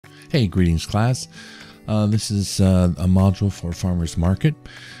Hey, greetings class. This is a module for Farmers Market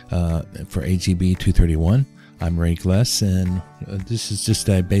for AGB231. I'm Ray Gless, and this is just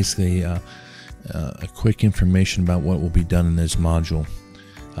basically a quick information about what will be done in this module.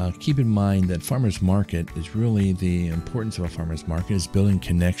 Keep in mind that Farmers Market is really the importance of a Farmers Market is building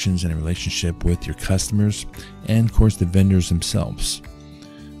connections and a relationship with your customers and, of course, the vendors themselves.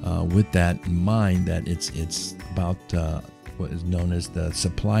 With that in mind, that it's about what is known as the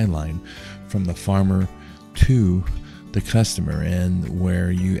supply line from the farmer to the customer, and where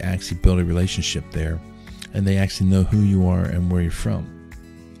you actually build a relationship there and they actually know who you are and where you're from.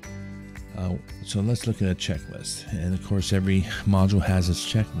 So let's look at a checklist, and of course every module has its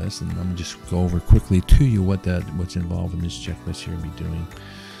checklist, and I'm going to just go over quickly to you what's involved in this checklist here. We'll be doing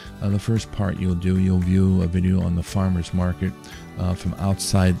the first part. You'll view a video on the farmers market from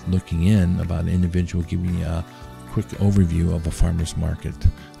outside looking in about an individual, giving you a quick overview of a farmers market,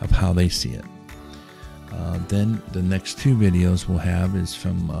 of how they see it. Then the next two videos we'll have is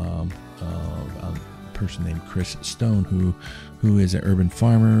from a person named Chris Stone, who is an urban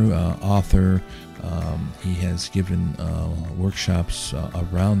farmer, author. He has given workshops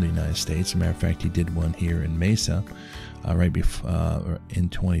around the United States. As a matter of fact, he did one here in Mesa right before in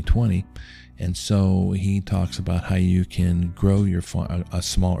 2020. And so he talks about how you can grow your a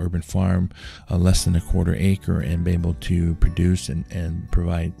small urban farm, less than a quarter acre, and be able to produce and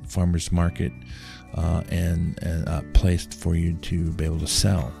provide farmers market and a place for you to be able to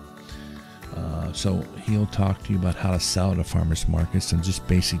sell. So he'll talk to you about how to sell at a farmers market, some just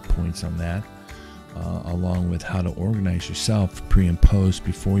basic points on that, along with how to organize yourself pre and post,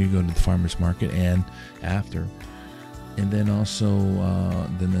 before you go to the farmers market and after. And then also,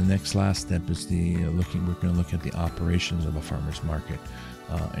 then the last step is we're going to look at the operations of a farmers market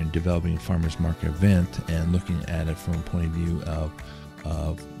and developing a farmers market event, and looking at it from a point of view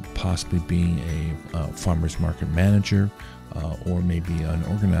of possibly being a farmers market manager, or maybe an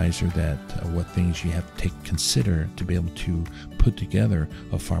organizer, that what things you have to consider to be able to put together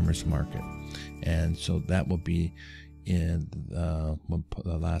a farmers market. And so that will be in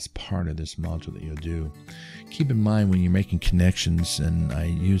the last part of this module that you'll do. Keep in mind when you're making connections, and I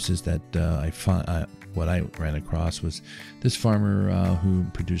use this, that what I ran across was this farmer who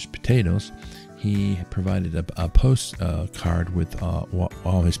produced potatoes. He provided a postcard with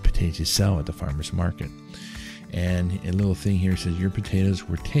all his potatoes he sell at the farmers market. And a little thing here says, your potatoes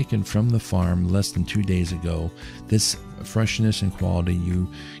were taken from the farm less than 2 days ago. This freshness and quality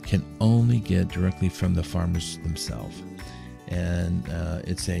you can only get directly from the farmers themselves. And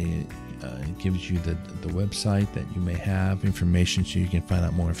it gives you the website that you may have information, so you can find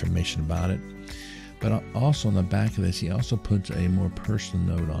out more information about it. But also on the back of this, he also puts a more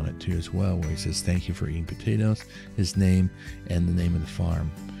personal note on it too as well, where he says, thank you for eating potatoes, his name, and the name of the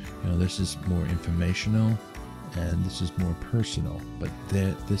farm. This is more informational, and this is more personal, but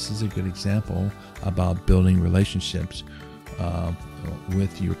this is a good example about building relationships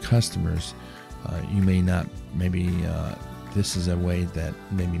with your customers. You may not, this is a way that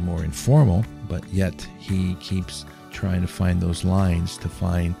may be more informal, but yet he keeps trying to find those lines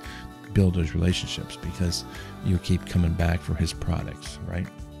to build those relationships, because you keep coming back for his products, right?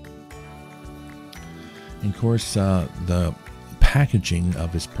 And of course, the packaging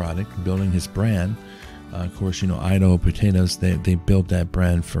of his product, building his brand. Of course, Idaho Potatoes, they built that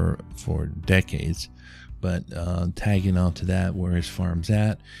brand for decades, but tagging onto that, where his farm's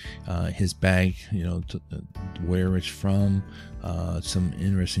at, his bag, where it's from, some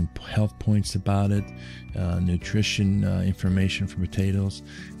interesting health points about it, nutrition information for potatoes,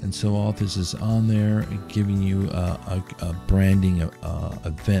 and so all this is on there, giving you a branding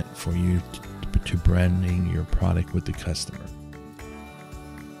event for you to branding your product with the customer.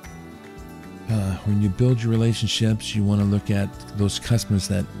 When you build your relationships, you want to look at those customers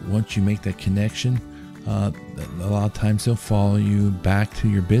that once you make that connection, a lot of times they'll follow you back to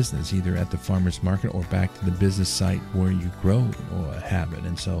your business, either at the farmer's market or back to the business site where you grow or have it.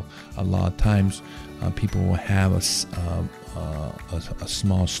 And so a lot of times people will have a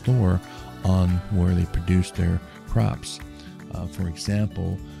small store on where they produce their crops. For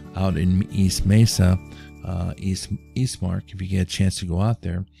example, out in East Mesa, Eastmark, if you get a chance to go out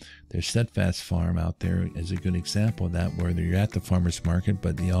there, their Steadfast Farm out there is a good example of that, where you're at the farmer's market,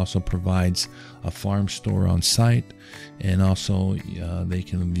 but he also provides a farm store on site, and also they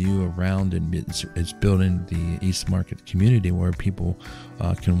can view around, and it's building the East Market community where people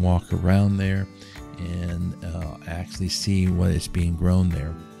can walk around there and actually see what is being grown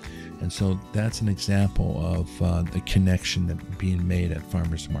there. And so that's an example of the connection that being made at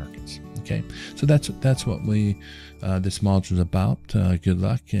farmers markets. Okay, so that's what we this module is about. Good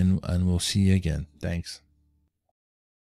luck, and we'll see you again. Thanks.